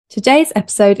Today's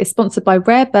episode is sponsored by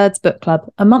Rare Birds Book Club,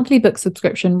 a monthly book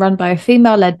subscription run by a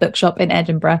female-led bookshop in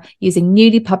Edinburgh using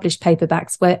newly published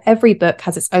paperbacks where every book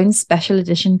has its own special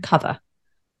edition cover.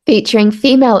 Featuring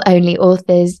female-only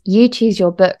authors, you choose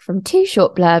your book from 2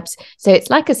 short blurbs, so it's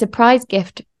like a surprise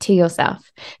gift to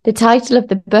yourself. The title of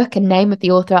the book and name of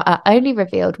the author are only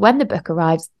revealed when the book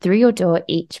arrives through your door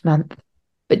each month.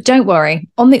 But don't worry,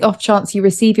 on the off chance you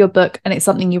receive your book and it's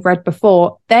something you've read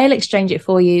before, they'll exchange it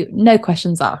for you, no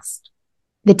questions asked.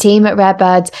 The team at Rare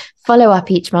Birds follow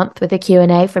up each month with a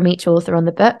Q&A from each author on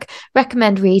the book,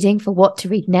 recommend reading for what to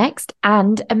read next,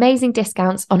 and amazing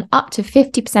discounts on up to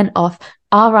 50% off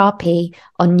RRP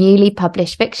on newly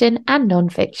published fiction and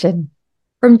non-fiction.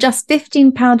 From just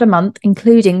 £15 a month,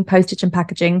 including postage and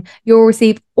packaging, you'll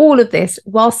receive all of this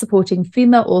while supporting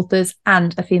female authors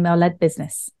and a female-led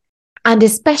business. And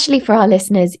especially for our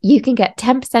listeners, you can get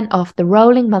 10% off the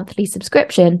rolling monthly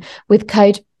subscription with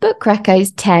code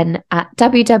BookRecos10 at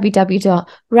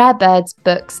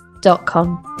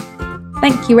www.rarebirdsbooks.com.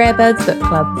 Thank you, Rare Birds Book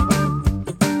Club.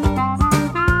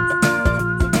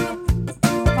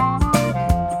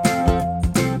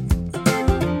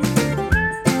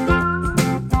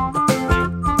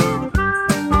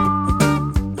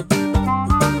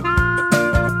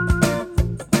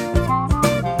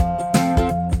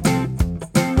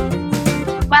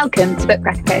 Welcome to Book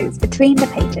Recos Between the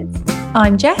Pages.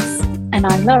 I'm Jess. And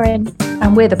I'm Lauren.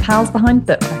 And we're the pals behind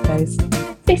Book Recos.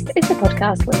 This is the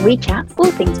podcast where we chat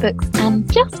all things books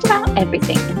and just about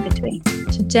everything in between.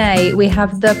 Today we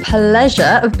have the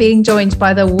pleasure of being joined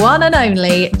by the one and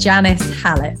only Janice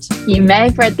Hallett. You may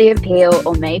have read The Appeal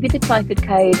or maybe The Twyford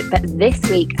Code, but this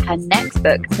week her next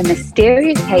book, The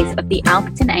Mysterious Case of the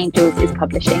Alperton Angels, is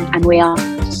publishing, and we are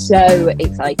so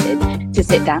excited to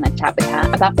sit down and chat with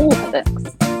her about all her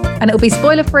books. And it'll be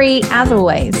spoiler free as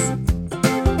always.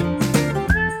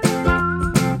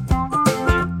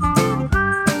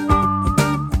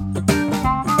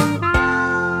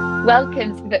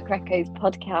 Welcome to the Book Recos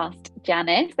podcast,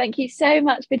 Janice. Thank you so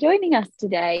much for joining us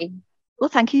today.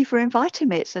 Well, thank you for inviting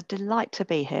me. It's a delight to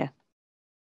be here.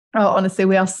 Oh, honestly,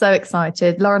 we are so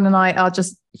excited. Lauren and I are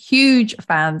just huge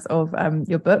fans of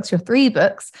your books, your 3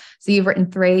 books. So you've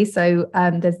written 3. So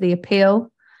there's The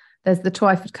Appeal, there's The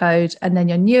Twyford Code, and then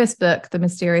your newest book, The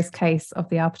Mysterious Case of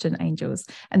the Alperton Angels.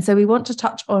 And so we want to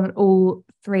touch on all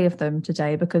 3 of them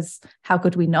today because how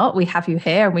could we not? We have you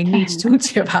here and we need to talk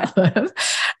to you about them.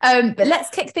 But let's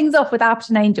kick things off with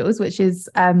Alperton Angels, which is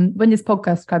when this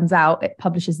podcast comes out, it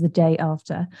publishes the day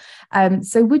after.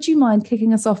 So would you mind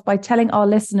kicking us off by telling our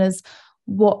listeners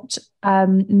what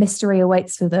mystery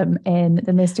awaits for them in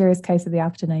The Mysterious Case of the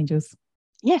Alperton Angels?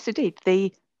 Yes, indeed.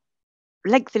 The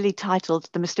lengthily titled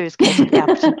The Mysterious Case of the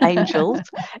Alperton Angels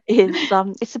is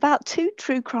it's about 2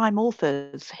 true crime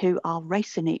authors who are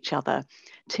racing each other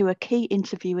to a key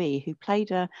interviewee who played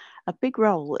a big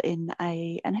role in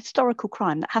an historical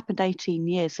crime that happened 18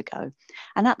 years ago.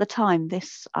 And at the time,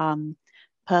 this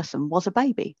person was a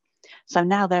baby. So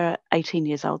now they're 18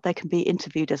 years old, they can be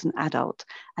interviewed as an adult.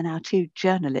 And our 2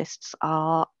 journalists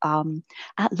are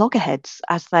at loggerheads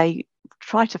as they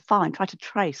try to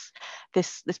trace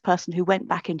this person who went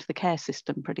back into the care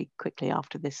system pretty quickly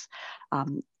after this.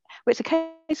 It's a case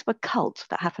of a cult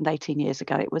that happened 18 years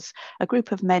ago. It was a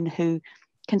group of men who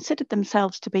considered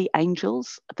themselves to be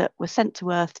angels that were sent to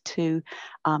earth to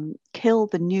kill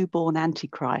the newborn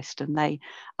Antichrist. And they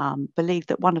believed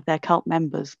that one of their cult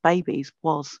members' babies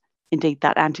was indeed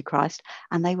that Antichrist,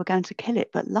 and they were going to kill it.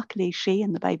 But luckily, she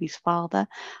and the baby's father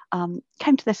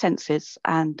came to their senses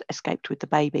and escaped with the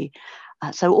baby.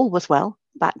 So all was well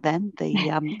back then.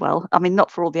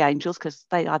 Not for all the angels, because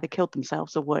they either killed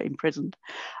themselves or were imprisoned.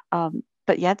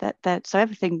 But yeah, so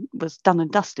everything was done and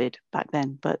dusted back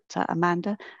then. But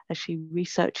Amanda, as she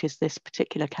researches this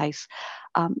particular case,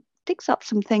 digs up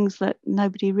some things that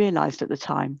nobody realised at the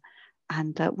time.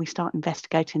 And we start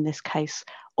investigating this case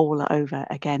all over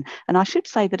again. And I should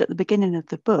say that at the beginning of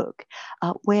the book,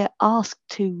 we're asked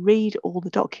to read all the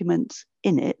documents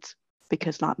in it,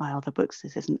 because like my other books,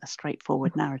 this isn't a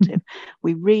straightforward narrative.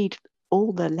 We read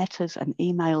all the letters and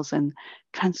emails and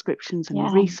transcriptions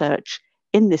and research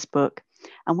in this book,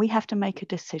 and we have to make a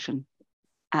decision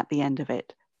at the end of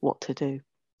it what to do.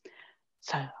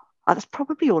 So that's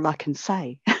probably all I can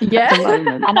say at the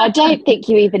moment. And I don't think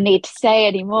you even need to say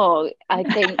any more. I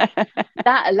think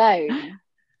that alone,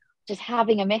 just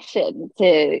having a mission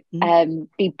to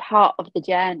be part of the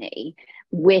journey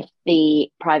with the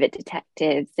private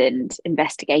detectives and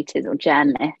investigators or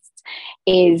journalists,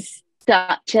 is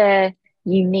such a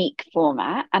unique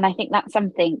format. And I think that's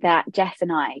something that Jess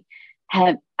and I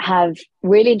have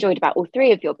really enjoyed about all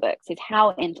three of your books is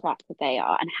how interactive they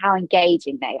are and how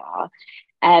engaging they are.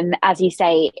 As you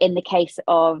say, in the case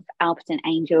of Alperton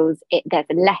Angels, there's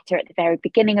a letter at the very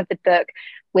beginning of the book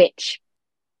which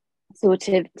sort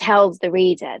of tells the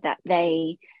reader that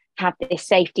they have this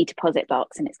safety deposit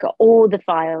box and it's got all the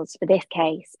files for this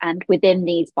case, and within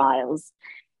these files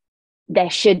there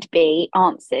should be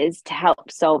answers to help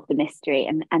solve the mystery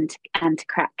and to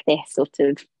crack this sort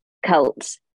of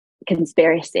cult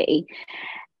conspiracy,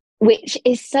 which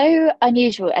is so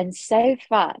unusual and so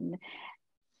fun.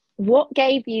 What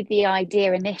gave you the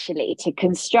idea initially to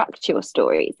construct your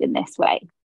stories in this way?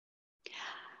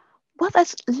 Well,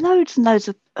 there's loads and loads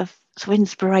of sort of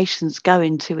inspirations go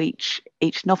into each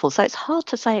novel, so it's hard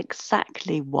to say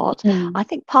exactly what. I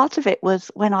think part of it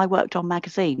was when I worked on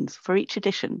magazines. For each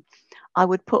edition, I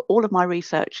would put all of my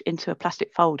research into a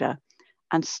plastic folder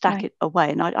and stack it away,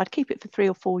 and I'd keep it for 3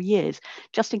 or 4 years,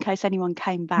 just in case anyone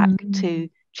came back to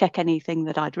check anything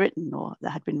that I'd written or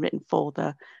that had been written for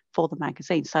the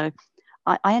magazine. So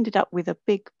I ended up with a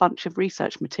big bunch of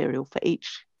research material for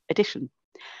each edition,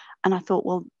 and I thought,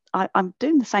 well, I'm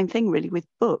doing the same thing really with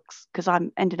books, because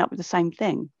I'm ending up with the same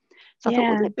thing. So I thought,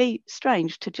 wouldn't it be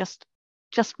strange to just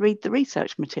read the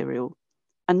research material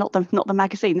and not the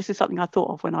magazine? This is something I thought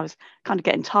of when I was kind of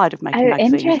getting tired of making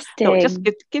magazines. Interesting. Just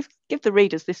give the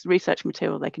readers this research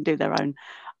material, they can do their own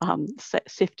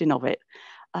sifting of it.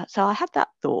 So I had that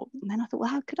thought, and then I thought, well,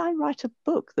 how could I write a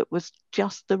book that was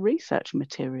just the research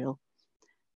material?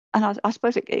 And I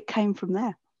suppose it came from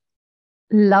there.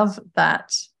 Love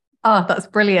that. Oh, that's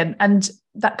brilliant. And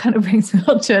that kind of brings me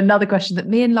on to another question that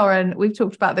me and Lauren, we've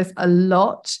talked about this a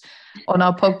lot on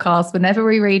our podcast. Whenever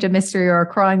we read a mystery or a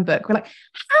crime book, we're like,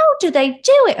 how do they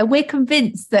do it? And we're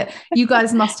convinced that you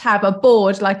guys must have a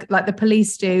board like the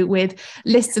police do, with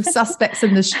lists of suspects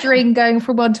and the string going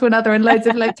from one to another and loads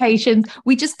of locations.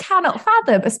 We just cannot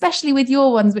fathom, especially with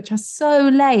your ones, which are so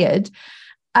layered.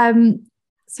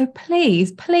 So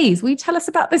please, will you tell us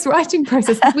about this writing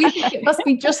process? Because we think it must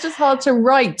be just as hard to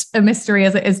write a mystery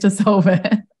as it is to solve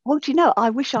it. Well, do you know,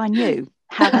 I wish I knew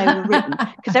how they were written,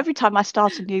 because every time I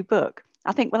start a new book,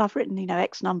 I think, well, I've written,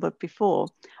 X number before.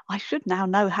 I should now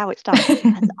know how it's done.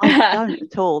 And I don't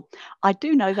at all. I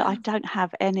do know that I don't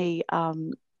have any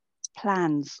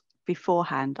plans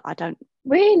beforehand. I don't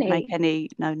really make any,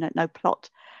 no plot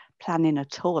planning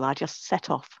at all. I just set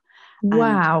off.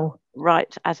 Wow.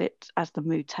 Right as the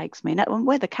mood takes me, and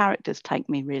where the characters take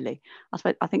me, really.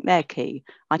 I think they're key.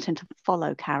 I tend to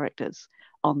follow characters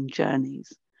on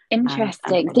journeys.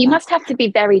 Interesting. So you must have to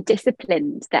be very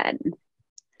disciplined then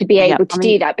to be able to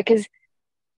do that, because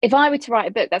if I were to write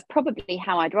a book, that's probably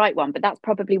how I'd write one, but that's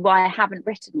probably why I haven't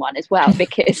written one as well,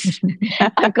 because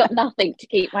I've got nothing to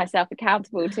keep myself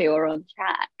accountable to or on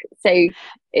track. So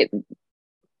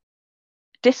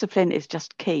discipline is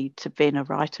just key to being a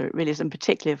writer. It really is, and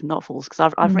particularly of novels,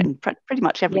 because I've written pretty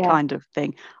much every kind of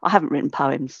thing. I haven't written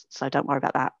poems, so don't worry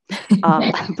about that.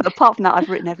 But apart from that, I've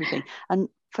written everything. And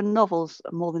for novels,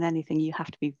 more than anything, you have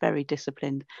to be very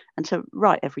disciplined and to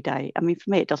write every day. I mean,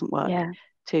 for me, it doesn't work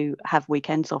to have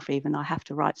weekends off even. I have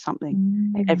to write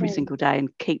something every single day and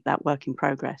keep that work in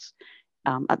progress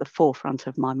at the forefront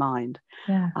of my mind.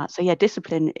 So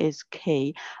discipline is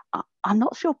key. I'm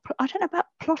not sure, I don't know about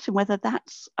plotting, whether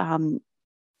that's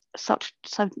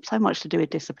so much to do with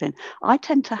discipline. I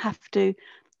tend to have to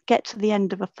get to the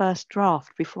end of a first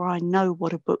draft before I know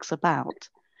what a book's about.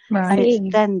 Right. And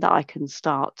it's then that I can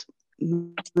start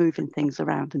moving things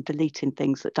around and deleting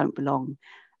things that don't belong,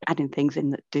 adding things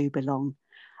in that do belong,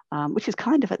 which is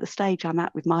kind of at the stage I'm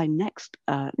at with my next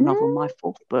novel, my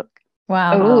fourth book.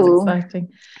 Wow, that's exciting.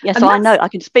 Yeah, so I know I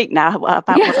can speak now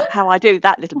about how I do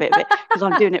that little bit of it, because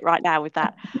I'm doing it right now with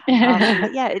that.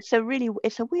 But it's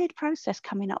a weird process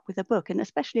coming up with a book, and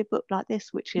especially a book like this,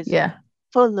 which is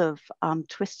full of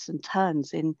twists and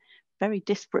turns in very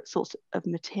disparate sorts of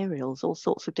materials, all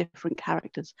sorts of different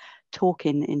characters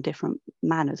talking in different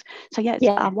manners. So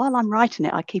while I'm writing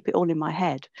it, I keep it all in my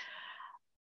head,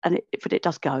 but it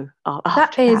does go. I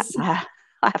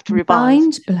have to revise.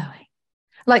 Mind blowing.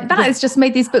 Like that has just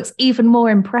made these books even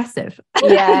more impressive.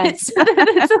 It's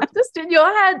just in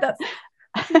your head.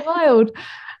 That's wild.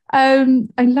 I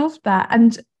love that.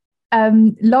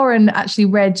 And Lauren actually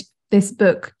read this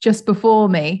book just before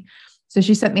me. So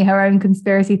she sent me her own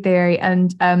conspiracy theory,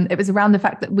 and it was around the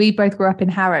fact that we both grew up in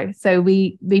Harrow. So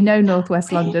we know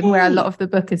Northwest London, where a lot of the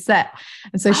book is set.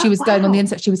 And so she was going on the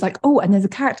internet. She was like, oh, and there's a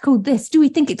character called this. Do we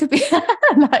think it could be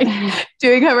like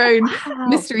doing her own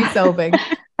mystery solving?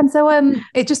 And so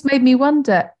it just made me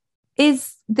wonder,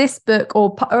 is this book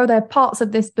or are there parts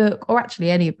of this book, or actually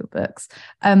any of the books,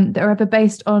 that are ever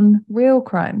based on real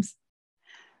crimes?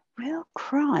 Real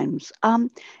crimes.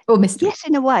 Or mystery? Yes,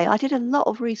 in a way. I did a lot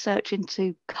of research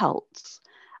into cults,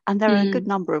 and there are a good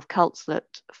number of cults that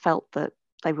felt that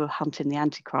they were hunting the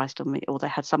Antichrist, or they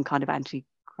had some kind of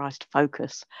Antichrist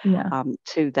focus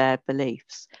to their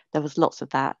beliefs. There was lots of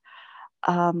that.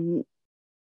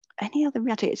 Any other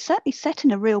reality? It's certainly set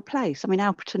in a real place. I mean,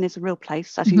 Alperton is a real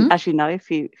place, as you know, if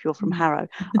you're from Harrow.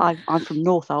 I'm from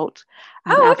Northolt,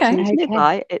 and Alperton is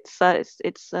nearby. It's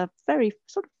a very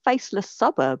sort of faceless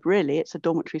suburb, really. It's a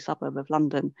dormitory suburb of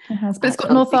London. But it's got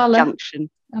Northala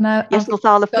Junction. And yes,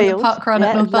 Northala Fields. Park run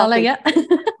at Northala,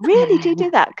 Really, do you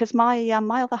do that? Because my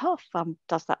other half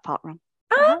does that park run.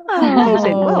 Oh.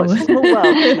 Amazing. Well, it's a small world,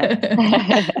 isn't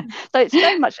it? So it's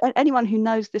very much, anyone who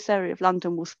knows this area of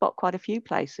London will spot quite a few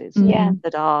places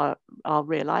that are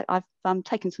real. I've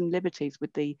taken some liberties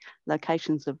with the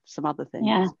locations of some other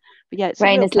things. But it's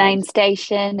Rayners Lane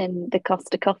Station and the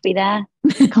Costa Coffee there.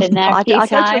 Been there I go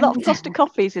to a lot of Costa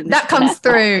Coffees in this that comes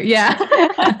through,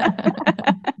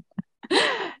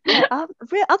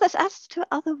 Others, as to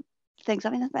other things,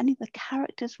 I mean, are any of the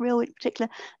characters real in particular?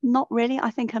 Not really. I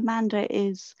think Amanda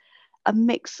is a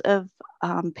mix of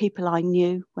people I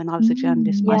knew when I was a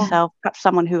journalist myself, perhaps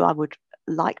someone who I would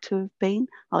like to have been.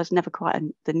 I was never quite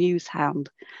the news hound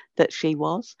that she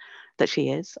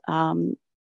is.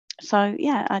 So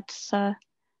yeah, it's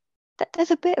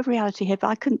there's a bit of reality here, but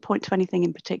I couldn't point to anything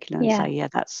in particular and say,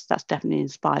 that's definitely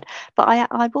inspired. But I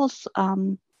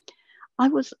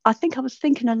think I was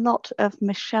thinking a lot of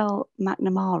Michelle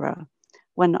McNamara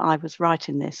when I was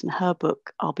writing this, and her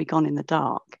book I'll Be Gone in the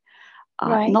Dark.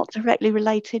 Not directly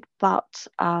related, but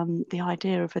the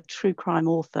idea of a true crime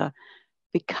author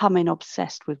becoming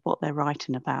obsessed with what they're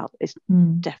writing about is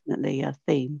definitely a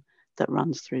theme that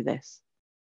runs through this.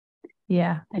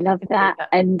 I love that.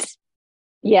 And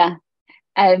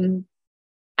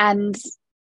and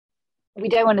we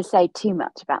don't want to say too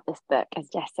much about this book. As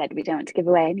Jess said, we don't want to give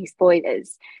away any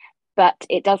spoilers, but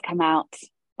it does come out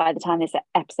by the time this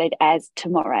episode airs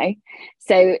tomorrow.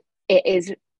 So it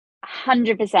is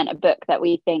 100% a book that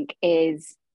we think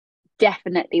is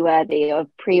definitely worthy of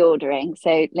pre-ordering.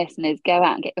 So listeners, go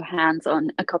out and get your hands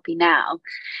on a copy now.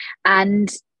 And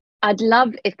I'd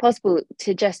love, if possible,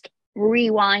 to just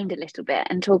rewind a little bit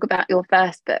and talk about your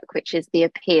first book, which is The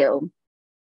Appeal.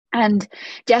 And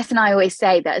Jess and I always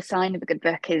say that a sign of a good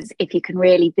book is if you can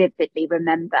really vividly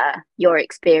remember your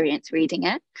experience reading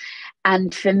it.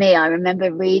 And for me, I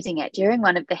remember reading it during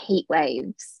one of the heat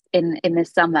waves in the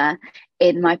summer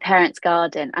in my parents'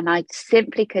 garden, and I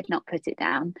simply could not put it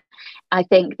down. I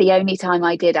think the only time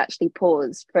I did actually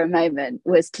pause for a moment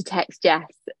was to text Jess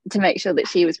to make sure that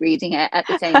she was reading it at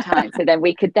the same time, so then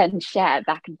we could then share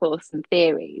back and forth some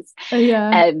theories.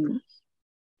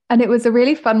 And it was a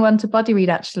really fun one to buddy read,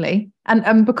 actually.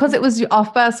 And because it was our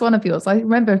first one of yours, I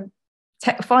remember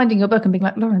finding your book and being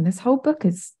like, Lauren, this whole book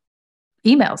is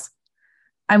emails.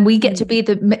 And we get to be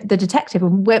the detective.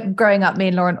 And we're growing up, me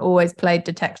and Lauren always played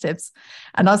detectives.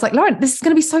 And I was like, Lauren, this is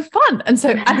going to be so fun. And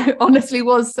it honestly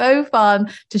was so fun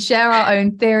to share our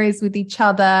own theories with each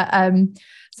other.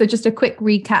 So just a quick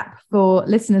recap for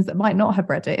listeners that might not have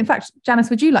read it. In fact, Janice,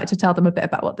 would you like to tell them a bit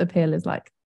about what The Appeal is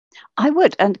like? I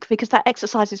would, and because that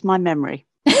exercises my memory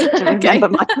to remember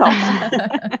my plot.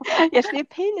 Yes, The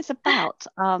Appeal is about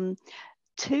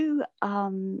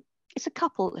it's a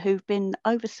couple who've been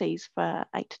overseas for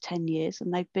 8 to 10 years,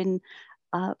 and they've been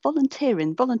volunteer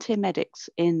medics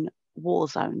in war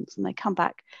zones, and they come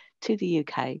back to the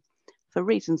UK for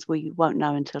reasons we won't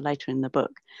know until later in the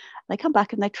book. They come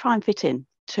back and they try and fit in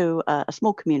to a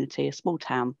small community, a small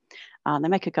town. They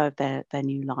make a go of their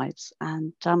new lives,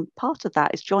 and part of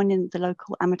that is joining the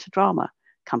local amateur drama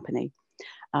company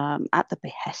at the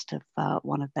behest of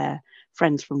one of their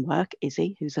friends from work,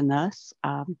 Izzy, who's a nurse.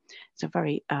 It's a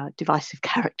very divisive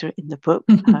character in the book.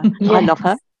 I love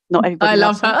her. Not everybody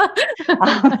loves her.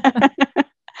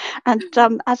 And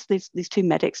as these two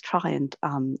medics try and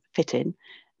fit in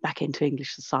back into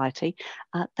English society,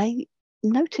 they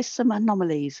notice some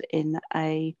anomalies in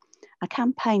a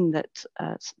campaign that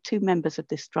two members of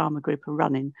this drama group are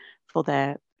running for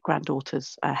their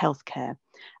granddaughter's healthcare,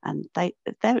 and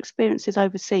their experiences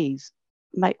overseas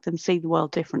make them see the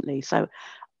world differently. So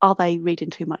are they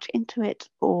reading too much into it,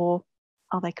 or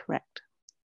are they correct?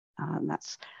 And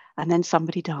then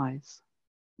somebody dies.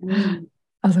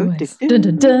 As always. Dun,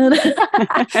 dun, dun.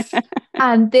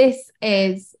 And this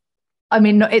is, I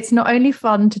mean, it's not only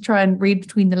fun to try and read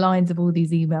between the lines of all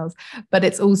these emails, but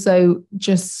it's also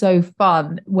just so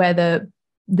fun where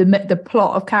the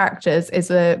plot of characters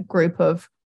is a group of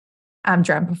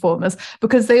Amdram performers,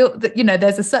 because they, you know,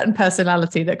 there's a certain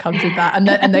personality that comes with that,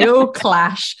 and they all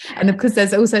clash. And because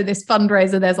there's also this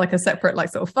fundraiser, there's like a separate like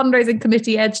sort of fundraising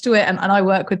committee edge to it, and I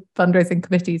work with fundraising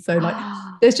committees, so like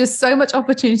there's just so much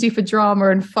opportunity for drama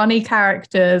and funny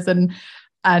characters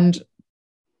and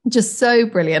just so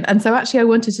brilliant. And so actually I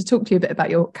wanted to talk to you a bit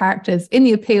about your characters in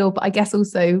The Appeal, but I guess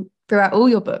also throughout all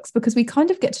your books, because we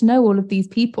kind of get to know all of these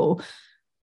people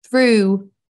through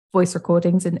voice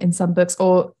recordings in some books,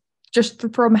 or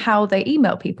just from how they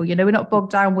email people. You know, we're not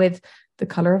bogged down with the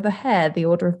color of the hair, the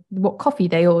order of what coffee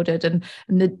they ordered, and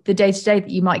the day-to-day that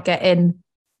you might get in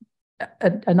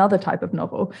another type of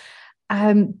novel.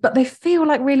 But they feel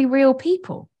like really real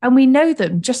people, and we know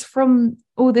them just from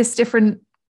all this different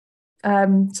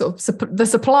sort of the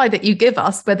supply that you give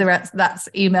us, whether that's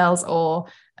emails or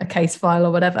a case file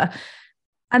or whatever.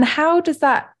 And how does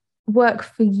that work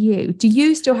for you? Do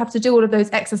you still have to do all of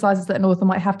those exercises that an author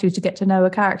might have to get to know a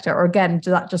character, or again,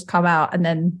 does that just come out and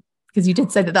then, because you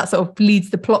did say that sort of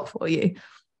leads the plot for you?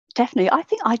 Definitely. I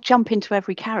think I jump into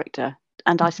every character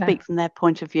and I speak from their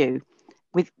point of view.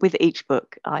 With each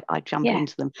book, I jump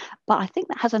into them. But I think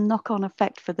that has a knock-on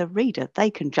effect for the reader. They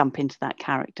can jump into that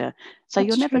character. So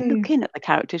you're never looking at the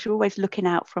characters. You're always looking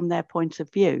out from their point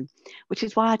of view, which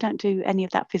is why I don't do any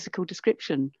of that physical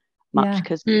description much,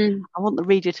 because I want the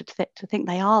reader to think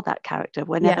they are that character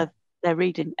whenever they're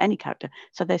reading any character.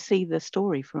 So they see the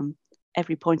story from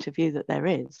every point of view that there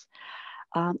is.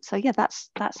 So yeah, that's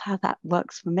how that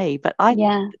works for me. But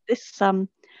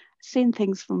seeing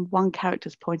things from one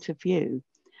character's point of view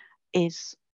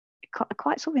is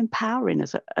quite sort of empowering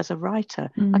as a writer.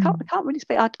 I can't really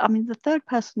speak. I mean, the third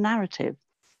person narrative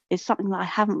is something that I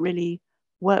haven't really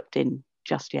worked in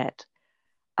just yet,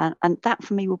 and that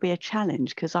for me will be a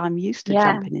challenge, because I'm used to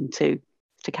jumping into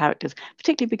characters,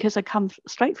 particularly because I come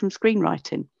straight from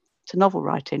screenwriting to novel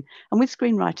writing, and with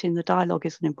screenwriting the dialogue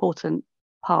is an important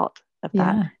part of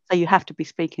that. So you have to be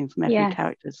speaking from every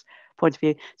character's point of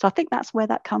view. So I think that's where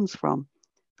that comes from.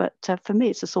 But for me,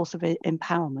 it's a source of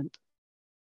empowerment.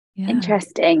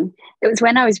 Interesting. It was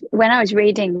when I was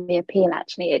reading The Appeal,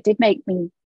 actually, it did make me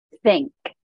think,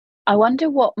 I wonder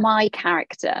what my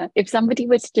character, if somebody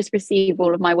were to just receive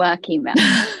all of my work emails,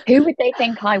 who would they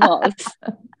think I was?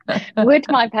 Would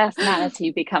my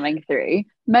personality be coming through?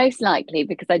 Most likely,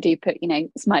 because I do put,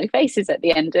 smiley faces at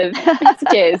the end of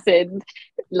messages and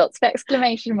lots of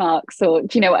exclamation marks, or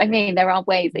do you know what I mean? There are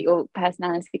ways that your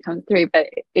personality comes through, but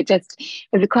it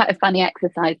was quite a funny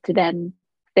exercise to then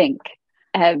think,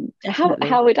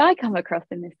 how would I come across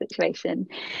in this situation?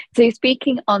 So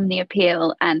speaking on The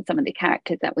Appeal and some of the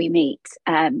characters that we meet,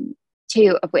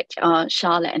 two of which are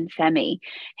Charlotte and Femi,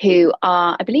 who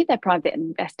are, I believe they're private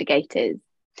investigators.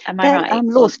 Am I right?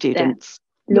 Law students.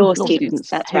 Law students,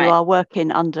 that's who are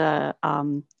working under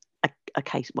a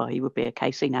case. Well, he would be a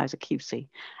KC now, as a QC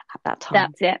at that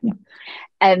time. That's it.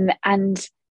 And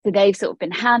so they've sort of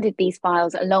been handed these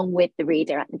files along with the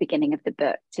reader at the beginning of the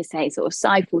book to say, sort of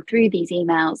siphon through these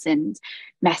emails and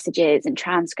messages and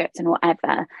transcripts and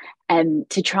whatever,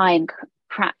 to try and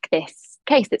crack this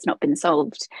case that's not been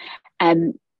solved.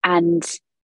 And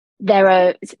there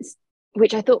are,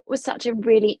 which I thought was such a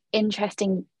really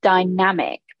interesting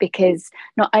dynamic, because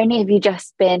not only have you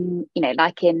just been,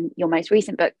 like in your most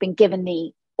recent book, been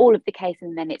given all of the case,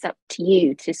 and then it's up to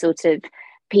you to sort of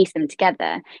piece them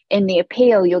together. In The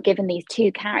Appeal, you're given these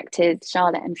two characters,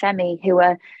 Charlotte and Femi, who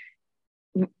are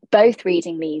both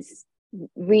reading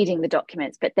the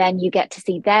documents, but then you get to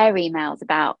see their emails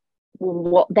about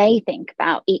what they think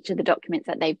about each of the documents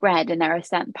that they've read. And there are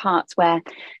certain parts where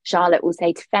Charlotte will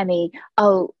say to Femi,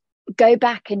 "Oh, go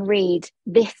back and read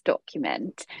this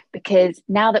document, because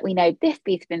now that we know this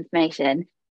piece of information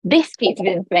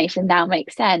now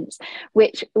makes sense,"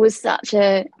 which was such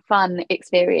a fun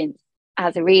experience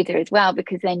as a reader as well,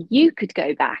 because then you could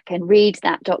go back and read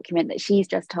that document that she's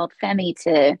just told Femi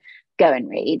to go and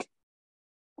read,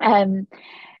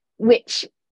 which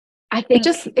I think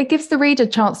it gives the reader a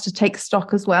chance to take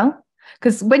stock as well.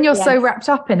 Because when you're so wrapped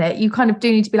up in it, you kind of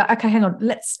do need to be like, okay, hang on,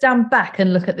 let's stand back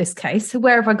and look at this case.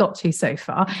 Where have I got to so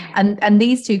far? And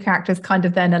these two characters kind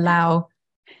of then allow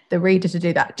the reader to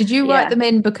do that. Did you write them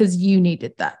in because you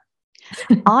needed that?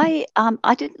 I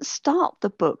didn't start the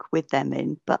book with them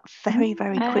in, but very,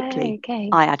 very quickly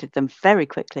I added them very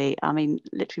quickly. I mean,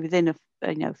 literally within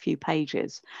a few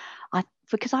pages.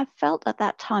 Because I felt at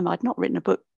that time I'd not written a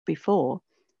book before,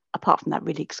 apart from that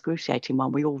really excruciating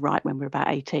one we all write when we're about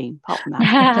 18. Apart from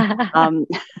that,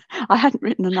 I hadn't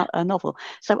written a novel.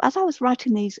 So as I was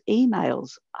writing these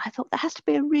emails, I thought there has to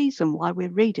be a reason why we're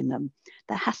reading them.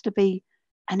 There has to be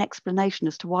an explanation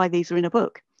as to why these are in a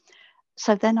book.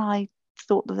 So then I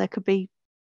thought that there could be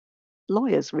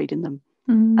lawyers reading them.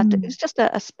 And it was just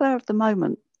a spur of the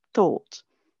moment thought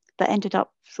that ended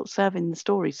up sort of serving the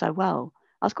story so well.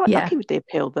 I was quite lucky with the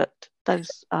appeal that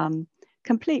those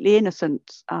completely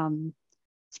innocent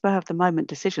spur of the moment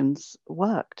decisions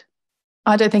worked.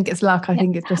 I don't think it's luck. I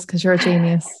think it's just because you're a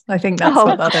genius. I think that's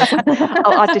what that is.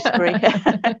 I disagree.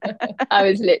 I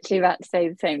was literally about to say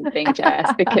the same thing,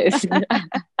 Jess, because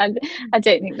I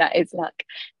don't think that is luck.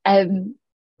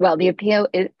 Well, the appeal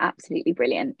is absolutely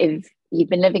brilliant. If you've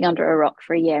been living under a rock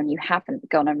for a year and you haven't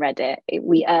gone and read it,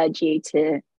 we urge you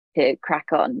to crack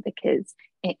on because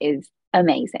it is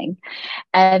amazing.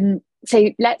 So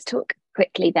let's talk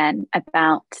quickly then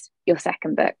about your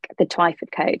second book, The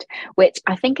Twyford Code, which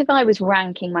I think if I was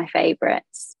ranking my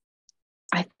favourites,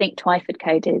 I think Twyford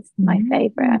Code is my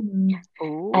favourite.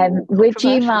 Would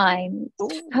you mind?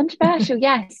 Controversial,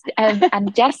 yes.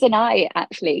 And Jess and I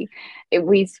actually,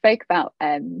 we've spoken about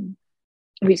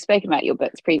your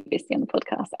books previously on the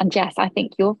podcast. And Jess, I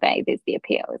think your fave is The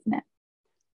Appeal, isn't it?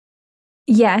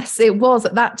 Yes, it was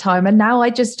at that time, and now I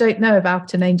just don't know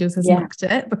about An Angels Has Knocked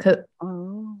It because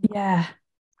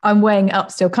I'm weighing it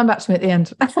up still. Come back to me at the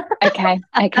end. Okay.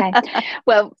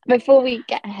 Well, before we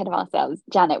get ahead of ourselves,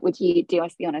 Janet, would you do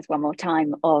us the honours one more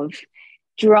time of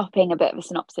dropping a bit of a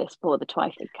synopsis for The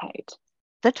Twyford Code?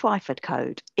 The Twyford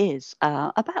Code is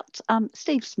about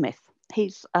Steve Smith.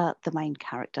 He's the main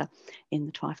character in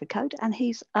The Twyford Code, and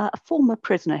he's a former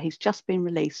prisoner. He's just been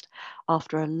released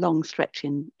after a long stretch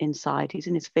inside. He's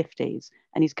in his 50s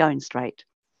and he's going straight.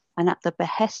 And at the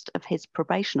behest of his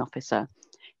probation officer,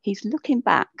 he's looking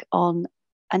back on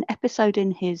an episode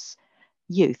in his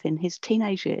youth, in his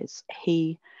teenage years.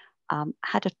 He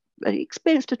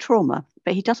experienced a trauma,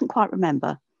 but he doesn't quite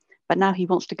remember. But now he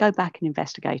wants to go back and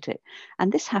investigate it.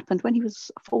 And this happened when he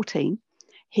was 14.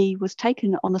 He was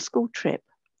taken on a school trip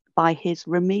by his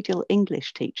remedial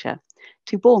English teacher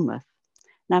to Bournemouth.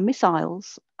 Now, Miss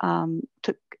Isles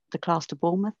took the class to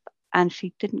Bournemouth and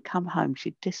she didn't come home.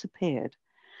 She disappeared.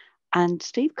 And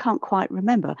Steve can't quite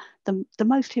remember. The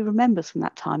most he remembers from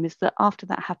that time is that after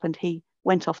that happened, he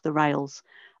went off the rails,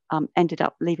 ended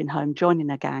up leaving home,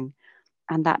 joining a gang,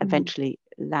 and that eventually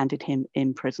landed him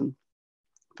in prison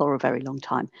for a very long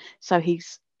time. So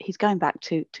he's going back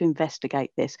to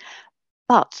investigate this.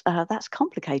 But that's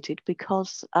complicated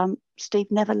because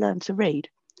Steve never learned to read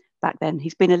back then.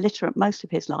 He's been illiterate most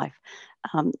of his life.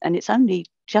 And it's only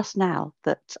just now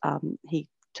that he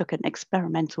took an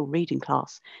experimental reading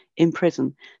class in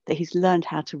prison that he's learned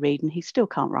how to read, and he still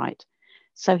can't write.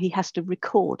 So he has to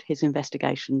record his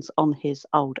investigations on his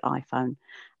old iPhone.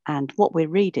 And what we're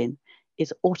reading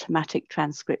is automatic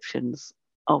transcriptions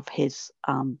of his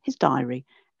diary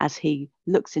as he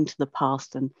looks into the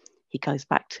past, and he goes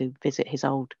back to visit his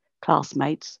old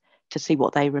classmates to see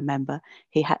what they remember.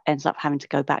 He ends up having to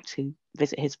go back to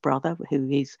visit his brother, who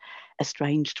he's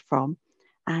estranged from.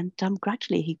 And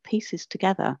gradually he pieces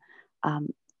together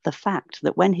the fact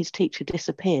that when his teacher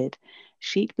disappeared,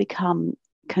 she'd become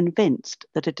convinced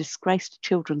that a disgraced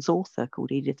children's author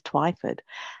called Edith Twyford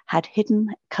had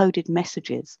hidden coded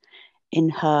messages in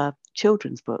her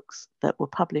children's books that were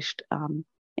published in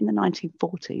the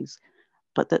 1940s,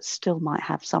 but that still might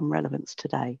have some relevance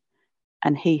today.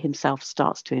 And he himself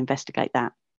starts to investigate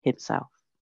that himself.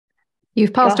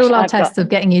 You've passed all our tests of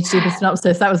getting you to do the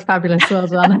synopsis. That was fabulous. Well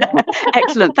done.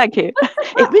 Excellent. Thank you.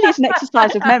 It really is an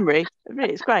exercise of memory. It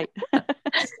really is great.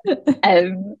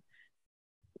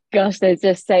 Gosh, there's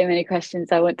just so many questions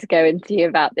I want to go into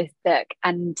about this book.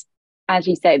 And as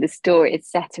you say, the story is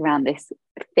set around this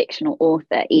fictional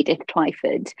author, Edith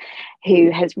Twyford, who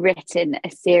has written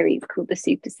a series called The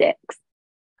Super Six.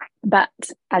 But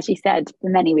as you said, for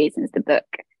many reasons, the book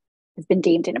has been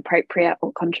deemed inappropriate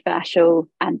or controversial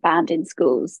and banned in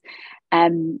schools.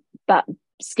 But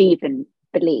Stephen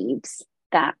believes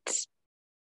that,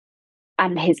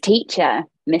 and his teacher,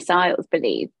 Miss Isles,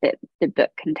 believes that the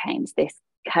book contains this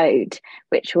code,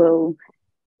 which will,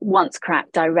 once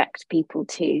cracked, direct people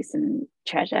to some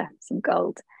treasure, some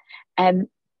gold.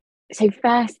 So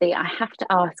firstly, I have to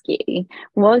ask you,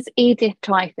 was Edith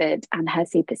Twyford and her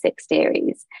Super Six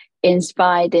series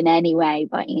inspired in any way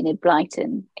by Enid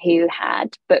Blyton, who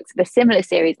had books of a similar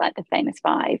series like The Famous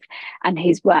Five, and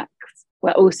whose works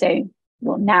were also,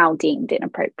 well, now deemed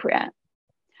inappropriate?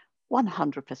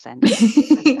 100%.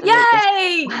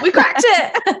 Yay! We cracked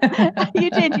it. You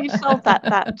did. You solved that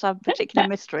particular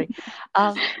mystery.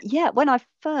 When I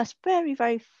very,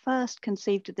 very first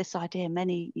conceived of this idea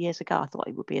many years ago, I thought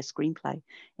it would be a screenplay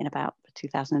in about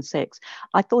 2006.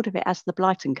 I thought of it as the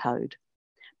Blyton Code.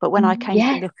 But when I came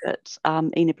to look at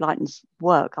Enid Blyton's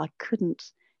work, I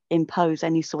couldn't impose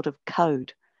any sort of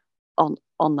code on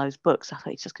on those books. I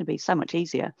thought it's just going to be so much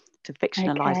easier to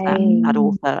fictionalize Okay. that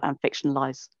author and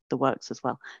fictionalize the works as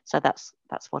well. So that's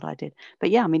what I did.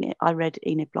 But yeah, I mean, I read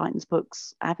Enid Blyton's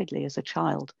books avidly as a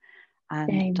child,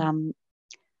 and Same. I mean,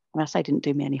 I say it didn't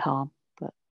do me any harm,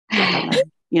 but I don't know.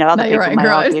 You know, other No, you're people right, may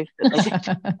right. argue that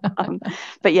they did.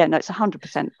 But yeah, no, it's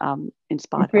 100%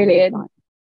 inspired Brilliant. by Enid Blyton.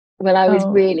 Well, I was Oh.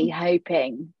 really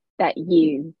hoping that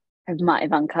you might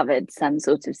have uncovered some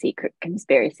sort of secret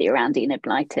conspiracy around Enid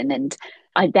Blyton, and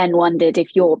I then wondered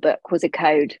if your book was a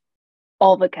code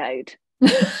of a code.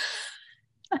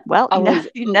 Well,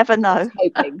 you never know.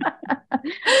 Hoping.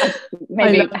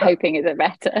 Maybe hoping is a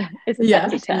better Yeah.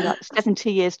 term. In like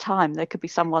 70 years' time, there could be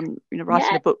someone writing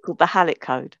Yeah. a book called The Hallett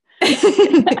Code.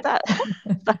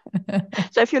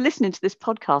 So if you're listening to this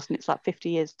podcast and it's like 50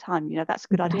 years' time, that's a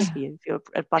good idea for you if you're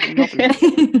a budding novelist.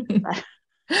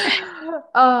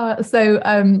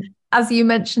 As you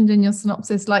mentioned in your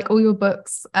synopsis, like all your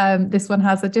books, this one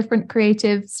has a different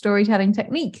creative storytelling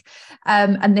technique,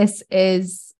 and this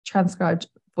is transcribed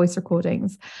voice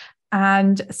recordings.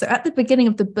 And so at the beginning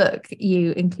of the book,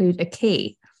 you include a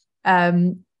key.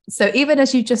 So even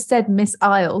as you just said Miss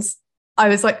Isles, I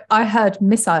was like, I heard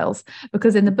missiles,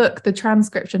 because in the book, the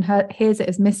transcription hears it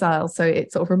as missiles. So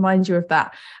it sort of reminds you of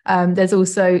that. There's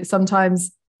also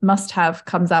sometimes must have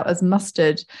comes out as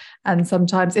mustard. And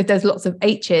sometimes if there's lots of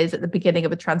H's at the beginning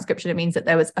of a transcription, it means that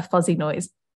there was a fuzzy noise.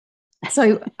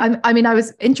 So, I mean, I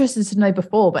was interested to know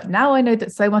before, but now I know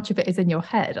that so much of it is in your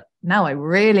head. Now I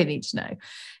really need to know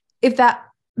if that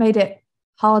made it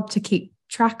hard to keep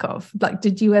track of. Like,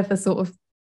 did you ever sort of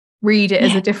read it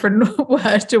as a different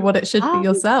word to what it should be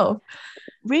yourself?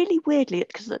 Really weirdly,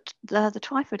 because the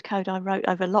Twyford Code I wrote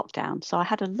over lockdown, so I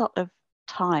had a lot of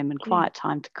time and quiet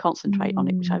time to concentrate on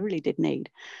it, which I really did need.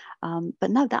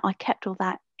 But no, that I kept all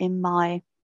that in my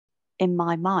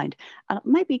mind, and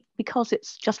maybe because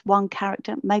it's just one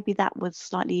character, maybe that was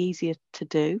slightly easier to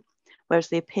do, whereas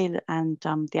the Appeal and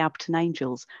the Alberton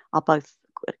Angels are both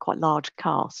quite large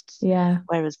casts,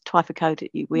 whereas Twyford Code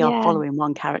we are following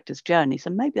one character's journey, so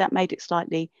maybe that made it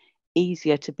slightly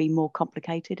easier to be more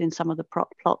complicated in some of the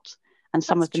plots and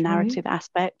some of the narrative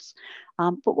aspects.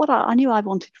 But what I knew I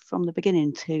wanted from the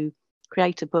beginning to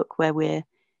create a book where we're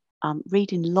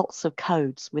reading lots of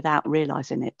codes without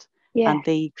realizing it. And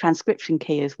the transcription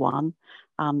key is one,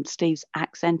 Steve's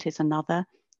accent is another,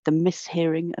 the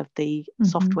mishearing of the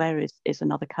software is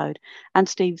another code, and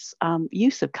Steve's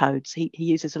use of codes. He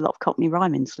uses a lot of Cockney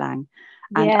rhyming slang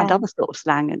and other sort of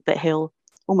slang that he'll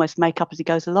almost make up as he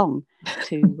goes along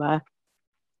to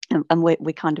and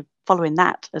we're kind of following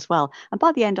that as well. And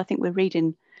by the end, I think we're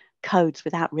reading codes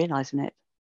without realizing it.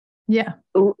 Yeah,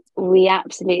 we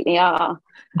absolutely are.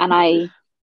 And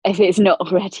if it's not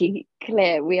already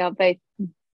clear, we are both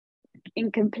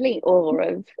in complete awe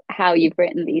of how you've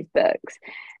written these books.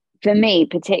 For me,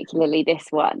 particularly this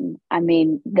one, I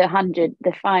mean, the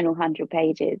final 100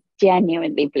 pages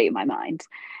genuinely blew my mind,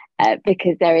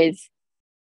 because there is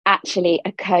actually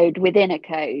a code within a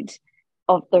code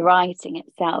of the writing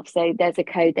itself. So there's a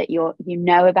code that you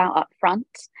know about up front,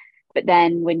 but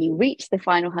then when you reach the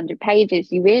final 100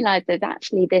 pages, you realize there's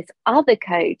actually this other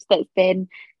code that's been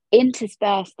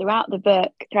interspersed throughout the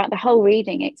book, throughout the whole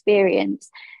reading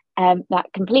experience, that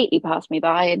completely passed me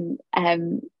by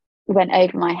and went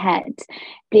over my head.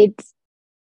 Did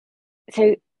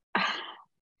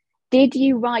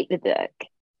you write the book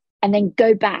and then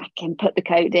go back and put the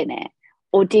code in it,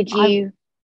 or did you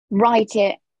write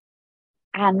it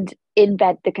and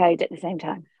embed the code at the same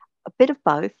time? A bit of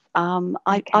both.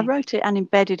 I wrote it and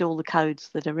embedded all the codes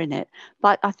that are in it,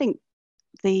 but I think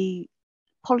the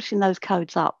polishing those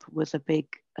codes up was a big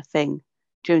thing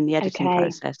during the editing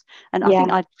process, and I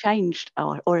think I changed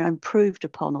or improved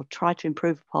upon or tried to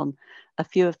improve upon a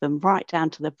few of them right down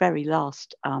to the very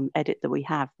last edit that we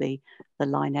have, the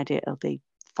line edit of the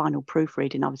final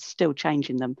proofreading. I was still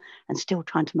changing them and still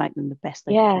trying to make them the best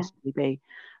they could possibly be,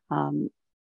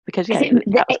 because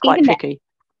that was quite tricky.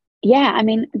 I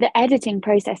mean, the editing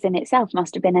process in itself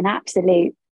must have been an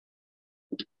absolute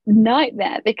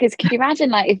nightmare, because could you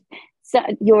imagine like if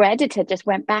your editor just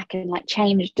went back and like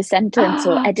changed a sentence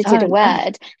or edited a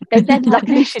word, they then like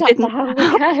luckily she didn't. The whole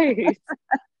code.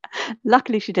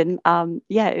 Luckily she didn't.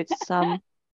 It's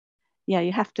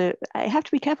you have to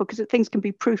be careful, because things can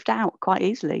be proofed out quite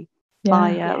easily by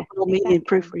a well-meaning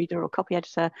proofreader or copy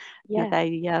editor.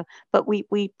 But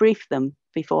we brief them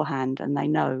beforehand, and they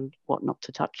know what not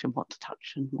to touch and what to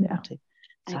touch and what not to.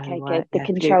 So, okay, good. The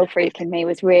control freak in me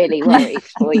was really worried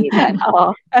for you then.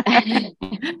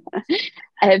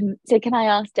 So can I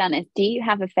ask, Janice, do you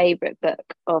have a favourite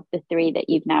book of the three that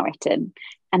you've now written?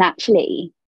 And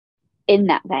actually, in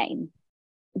that vein,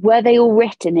 were they all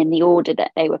written in the order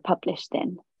that they were published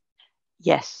in?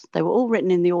 Yes, they were all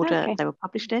written in the order Okay. they were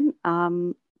published in,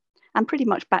 and pretty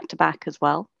much back to back as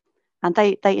well. And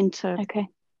they Okay.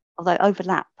 although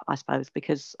overlap, I suppose,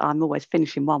 because I'm always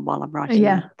finishing one while I'm writing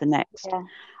Yeah. the next. Yeah.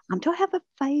 Do I have a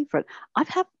favourite?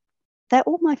 They're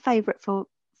all my favourite for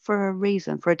a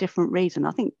reason, for a different reason.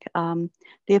 I think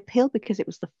The Appeal, because it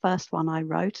was the first one I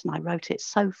wrote, and I wrote it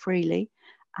so freely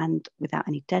and without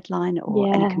any deadline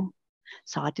or any.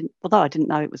 So although I didn't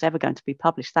know it was ever going to be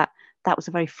published, that was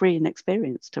a very freeing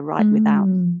experience to write without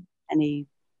any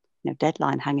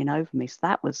deadline hanging over me. So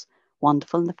that was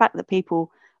wonderful, and the fact that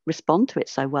people respond to it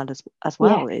so well as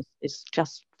well is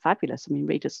just fabulous. I mean,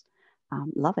 readers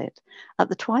love it.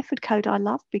 The Twyford Code I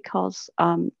love because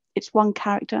it's one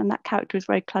character, and that character is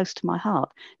very close to my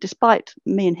heart, despite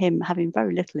me and him having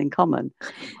very little in common.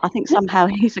 I think somehow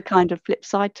he's a kind of flip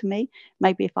side to me.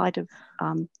 Maybe if I'd have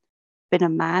been a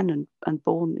man and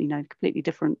born, completely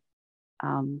different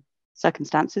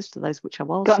circumstances to those which I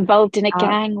was. Got involved in a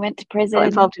gang, went to prison. Got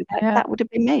involved in that would have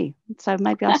been me. So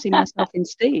maybe I see myself in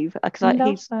Steve,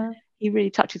 because he really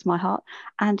touches my heart.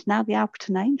 And now the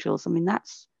Alperton Angels, I mean,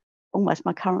 that's almost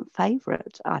my current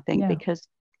favourite, I think, because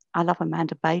I love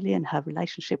Amanda Bailey and her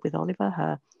relationship with Oliver,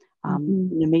 her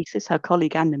nemesis, her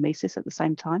colleague and nemesis at the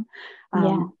same time.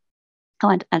 And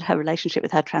her relationship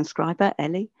with her transcriber,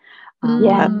 Ellie.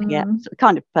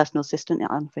 Kind of personal assistant,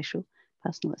 unofficial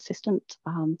personal assistant.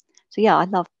 So I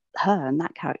love her and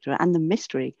that character, and the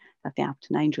mystery of the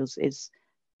Alperton Angels is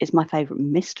my favourite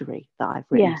mystery that I've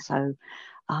written. So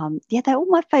they're all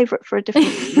my favourite for a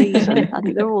different reason. I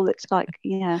think they're all, it's like,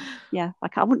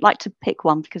 like I wouldn't like to pick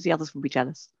one because the others would be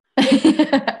jealous.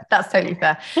 That's totally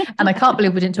fair. And I can't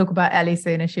believe we didn't talk about Ellie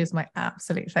sooner. She was my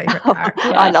absolute favourite character.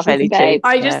 I love Ellie too.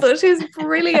 I just thought she was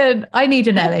brilliant. I need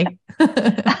an Ellie.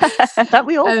 Don't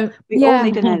we all? We all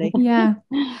need an Ellie. Yeah.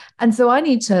 And so I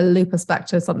need to loop us back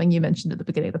to something you mentioned at the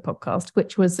beginning of the podcast,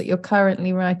 which was that you're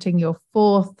currently writing your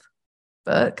 4th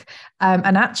book.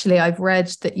 And actually, I've read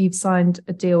that you've signed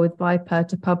a deal with Viper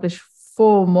to publish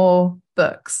 4 more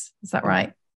books. Is that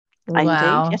right?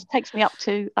 Wow. Indeed. Yes, it takes me up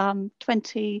to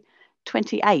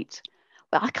 2028.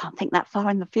 But I can't think that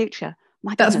far in the future.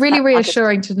 That's really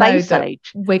reassuring to know that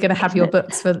we're going to have your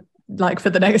books for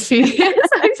the next few years.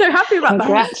 I'm so happy about that.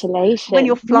 Congratulations. When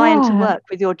you're flying to work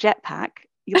with your jetpack,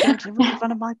 you're going to read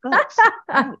one of my books.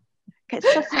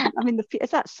 It's just, I mean,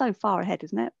 that's so far ahead,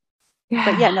 isn't it?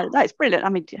 Yeah. But that's brilliant. I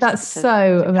mean, that's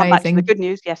so amazing. Back to the good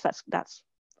news. Yes, that's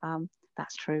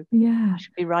true. Yeah. I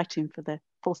should be writing for the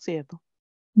foreseeable.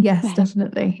 Yes,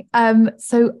 definitely.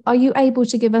 So are you able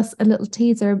to give us a little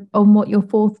teaser on what your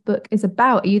 4th book is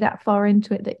about? Are you that far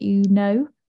into it that you know?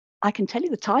 I can tell you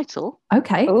the title.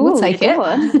 Okay, we'll take it.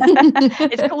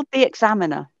 It's called The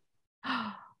Examiner.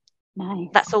 Nice.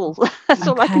 That's all. That's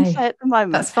all I can say at the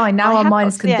moment. That's fine. Now our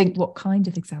minds can think, what kind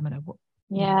of examiner?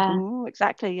 Yeah. Ooh,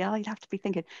 exactly. Yeah, you'd have to be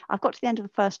thinking. I've got to the end of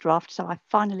the first draft, so I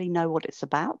finally know what it's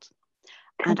about.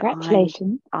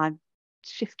 Congratulations. And I'm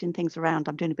shifting things around.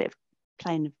 I'm doing a bit of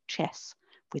playing of chess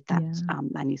with that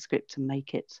manuscript to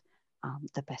make it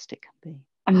the best it can be.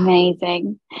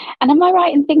 Amazing. And am I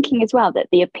right in thinking as well that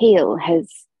The Appeal has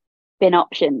been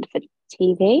optioned for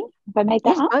TV? Have I made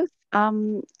that up? Both.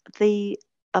 The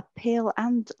Appeal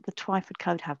and the Twyford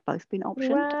Code have both been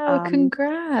optioned. Wow,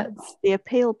 congrats. The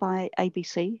Appeal by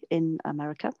ABC in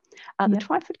America. The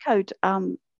Twyford Code,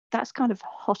 that's kind of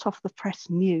hot off the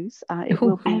press news. It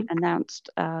will be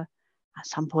announced at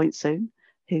some point soon.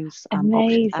 Who's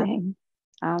amazing.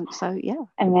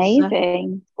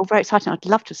 Amazing. All very exciting. I'd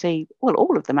love to see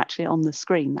all of them actually on the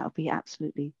screen. That would be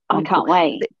absolutely wonderful. I can't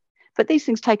wait. But these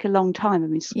things take a long time. I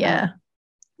mean,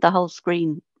 the whole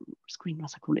screenwriting,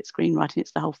 I call it screenwriting.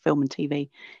 It's the whole film and TV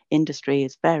industry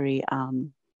is very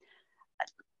kind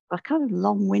of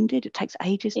long-winded. It takes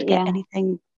ages to get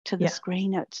anything to the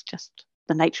screen. It's just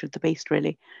the nature of the beast,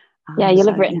 really. You'll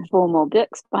have written 4 more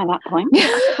books by that point.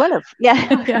 Well,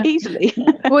 easily.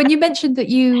 Well, and you mentioned that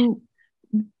you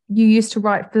used to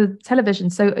write for television.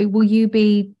 So will you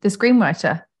be the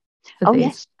screenwriter for these?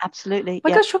 Yes, absolutely. My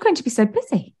gosh, you're going to be so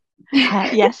busy.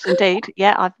 Yes, indeed.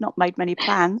 Yeah, I've not made many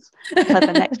plans for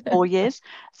the next 4 years.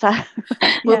 So,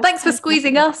 thanks for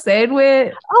squeezing us in.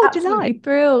 We're absolutely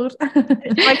thrilled.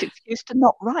 It's a great excuse to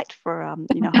not write for half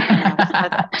an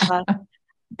hour.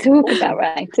 Talk about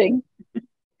writing.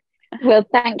 Well,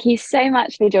 thank you so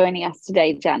much for joining us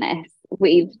today, Janice.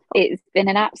 It's been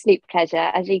an absolute pleasure.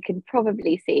 As you can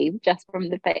probably see just from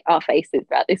our faces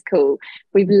throughout this call,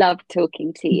 we've loved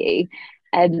talking to you.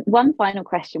 One final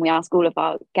question we ask all of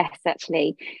our guests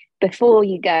actually before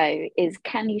you go is,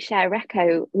 can you share a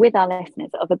reco with our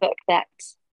listeners of a book that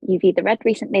you've either read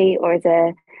recently or is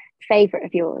a favourite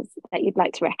of yours that you'd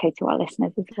like to recommend to our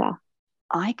listeners as well?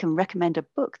 I can recommend a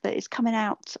book that is coming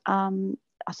out,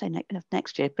 I say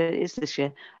next year, but it is this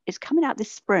year. It's coming out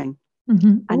this spring,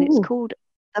 and it's called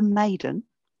The Maiden,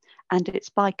 and it's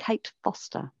by Kate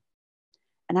Foster.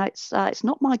 And now it's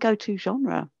not my go-to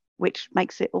genre, which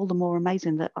makes it all the more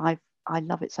amazing that I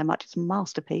love it so much. It's a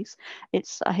masterpiece.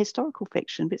 It's a historical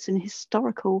fiction, but it's an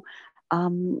historical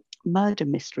murder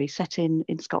mystery set in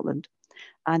Scotland,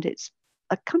 and it's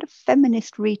a kind of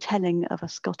feminist retelling of a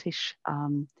Scottish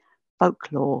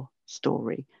folklore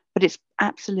story, but it's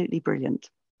absolutely brilliant,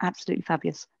 absolutely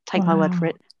fabulous. Take my word for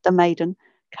it. The Maiden,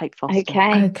 Kate Foster.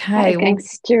 Okay. Going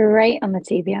straight on the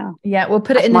TBR. Yeah, we'll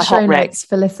put it in the show notes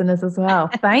for listeners as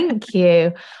well. Thank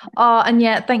you. And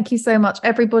yeah, thank you so much,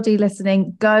 everybody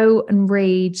listening. Go and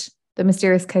read The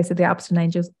Mysterious Case of the Alberton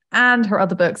Angels and her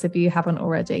other books if you haven't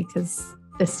already, because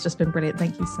this has just been brilliant.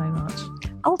 Thank you so much.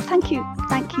 Oh, thank you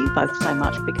both so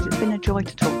much, because it's been a joy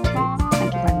to talk to you.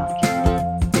 Thank you very much.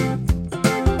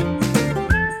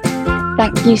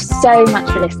 Thank you so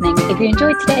much for listening. If you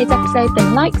enjoyed today's episode,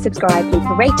 then like, subscribe, leave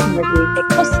a rating and review. It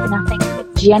costs nothing.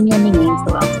 It genuinely means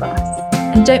the world to us.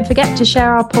 And don't forget to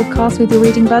share our podcast with your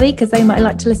reading buddy, because they might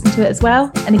like to listen to it as well.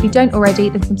 And if you don't already,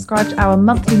 then subscribe to our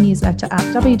monthly newsletter at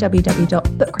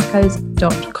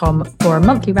www.bookrecos.com for a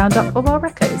monthly roundup of our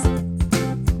recos.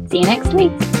 See you next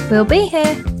week. We'll be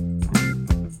here.